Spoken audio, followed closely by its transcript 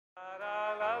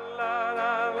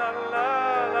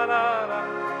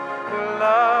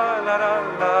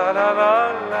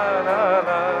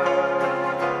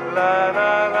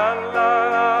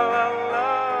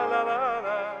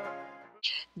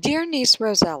name's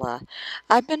Rosella.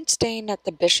 I've been staying at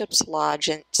the Bishop's Lodge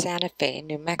in Santa Fe,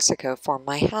 New Mexico for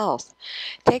my health.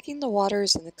 Taking the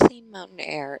waters and the clean mountain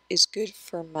air is good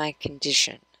for my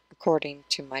condition, according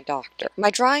to my doctor.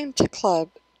 My drawing club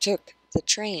took the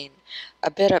train a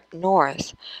bit up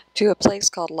north to a place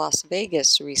called Las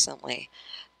Vegas recently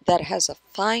that has a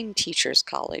fine teacher's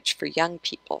college for young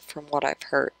people, from what I've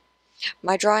heard.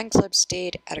 My drawing club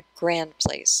stayed at a grand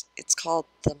place. It's called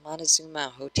the Montezuma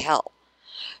Hotel.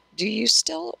 Do you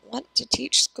still want to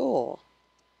teach school?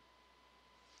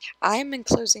 I am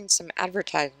enclosing some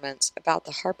advertisements about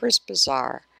the Harper's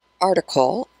Bazaar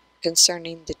article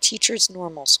concerning the Teachers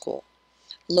Normal School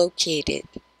located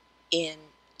in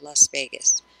Las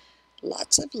Vegas.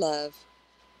 Lots of love,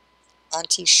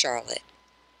 Auntie Charlotte.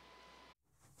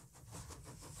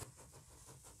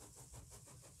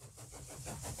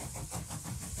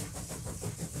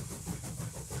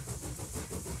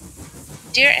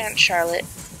 Dear Aunt Charlotte,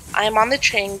 I am on the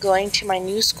train going to my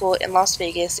new school in Las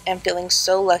Vegas and feeling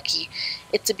so lucky.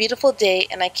 It's a beautiful day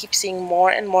and I keep seeing more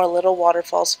and more little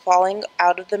waterfalls falling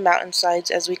out of the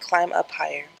mountainsides as we climb up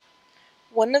higher.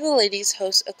 One of the ladies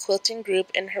hosts a quilting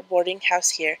group in her boarding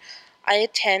house here. I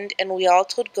attend and we all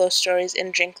told ghost stories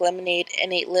and drank lemonade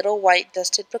and ate little white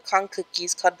dusted pecan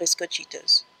cookies called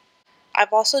biscochitos.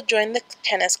 I've also joined the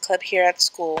tennis club here at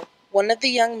school. One of the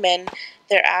young men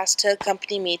there asked to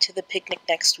accompany me to the picnic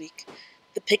next week.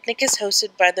 The picnic is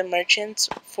hosted by the merchants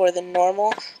for the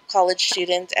normal college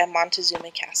students at Montezuma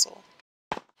Castle.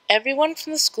 Everyone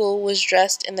from the school was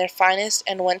dressed in their finest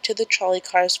and went to the trolley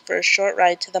cars for a short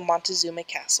ride to the Montezuma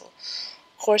Castle.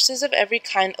 Courses of every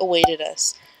kind awaited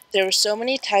us. There were so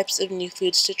many types of new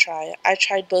foods to try. I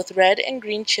tried both red and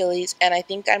green chilies, and I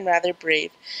think I'm rather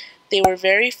brave. They were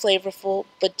very flavorful,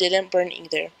 but didn't burn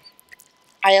either.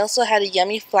 I also had a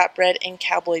yummy flatbread and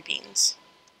cowboy beans.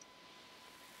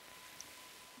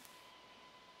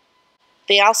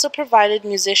 They also provided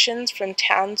musicians from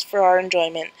towns for our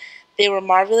enjoyment. They were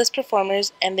marvelous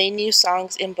performers, and they knew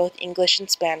songs in both English and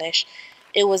Spanish.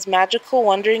 It was magical,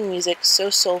 wandering music, so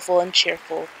soulful and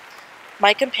cheerful.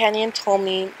 My companion told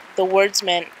me the words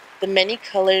meant the many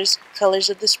colors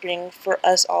of the spring for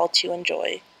us all to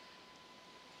enjoy.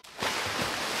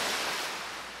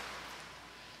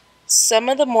 Some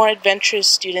of the more adventurous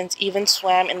students even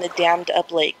swam in the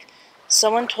dammed-up lake.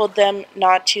 Someone told them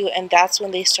not to, and that's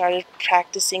when they started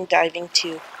practicing diving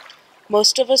too.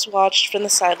 Most of us watched from the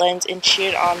sidelines and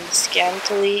cheered on the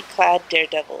scantily clad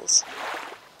daredevils.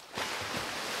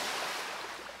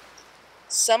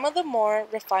 Some of the more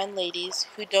refined ladies,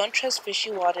 who don't trust fishy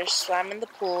waters, swam in the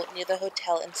pool near the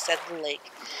hotel instead of the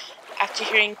lake. After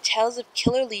hearing tales of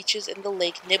killer leeches in the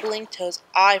lake nibbling toes,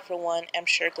 I, for one, am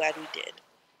sure glad we did.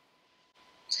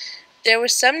 There were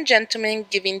some gentlemen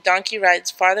giving donkey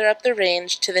rides farther up the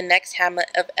range to the next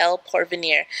hamlet of El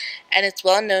Porvenir and its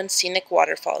well-known scenic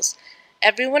waterfalls.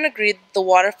 Everyone agreed the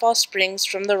waterfall springs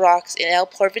from the rocks in El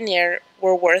Porvenir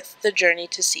were worth the journey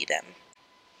to see them.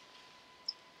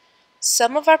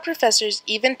 Some of our professors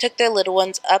even took their little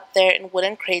ones up there in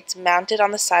wooden crates mounted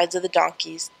on the sides of the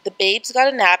donkeys. The babes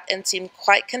got a nap and seemed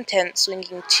quite content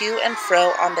swinging to and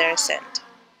fro on their ascent.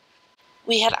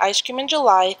 We had ice cream in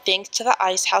July, thanks to the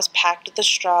ice house packed with the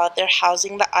straw there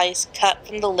housing the ice cut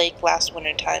from the lake last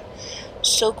wintertime.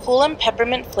 So cool and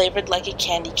peppermint flavored like a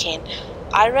candy cane.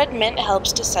 I read mint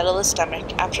helps to settle the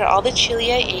stomach. After all the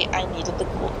chili I ate, I needed the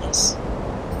coolness.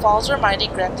 Falls were mighty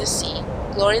grand to see,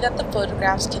 glory that the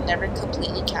photographs can never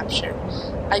completely capture.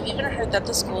 I've even heard that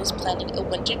the school is planning a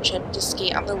winter trip to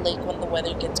skate on the lake when the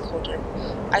weather gets colder.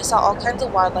 I saw all kinds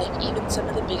of wildlife, even some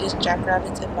of the biggest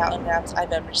jackrabbits and mountain rats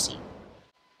I've ever seen.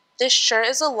 This sure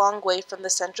is a long way from the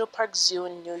Central Park Zoo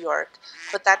in New York,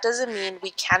 but that doesn't mean we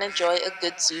can't enjoy a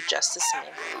good zoo just the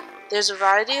same. There's a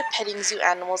variety of petting zoo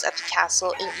animals at the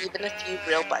castle and even a few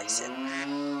real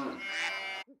bison.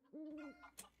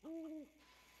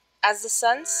 As the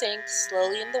sun sank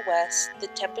slowly in the west, the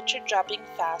temperature dropping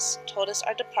fast told us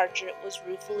our departure was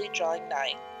ruefully drawing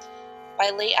nigh. By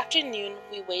late afternoon,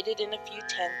 we waited in a few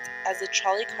tents as the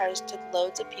trolley cars took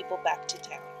loads of people back to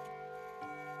town.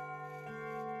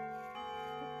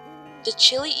 The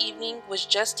chilly evening was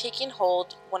just taking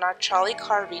hold when our trolley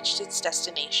car reached its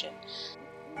destination.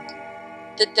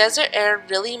 The desert air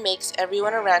really makes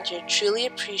everyone around here truly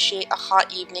appreciate a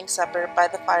hot evening supper by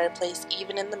the fireplace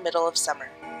even in the middle of summer.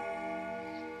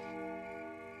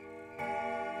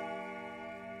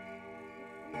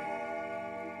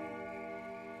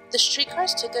 The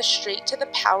streetcars took us straight to the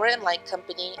Power and Light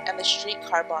Company and the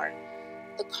streetcar barn.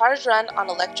 The cars run on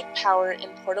electric power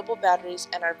and portable batteries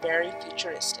and are very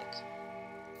futuristic.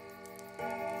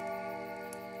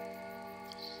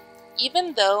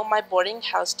 Even though my boarding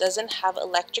house doesn't have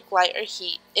electric light or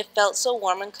heat, it felt so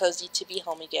warm and cozy to be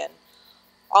home again.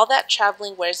 All that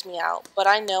traveling wears me out, but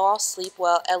I know I'll sleep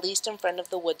well, at least in front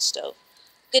of the wood stove.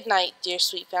 Good night, dear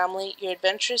sweet family, your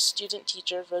adventurous student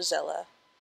teacher, Rosella.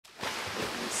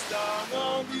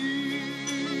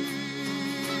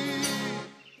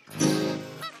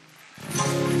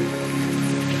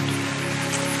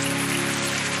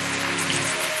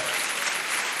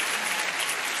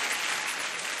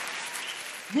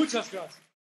 Muchas gracias.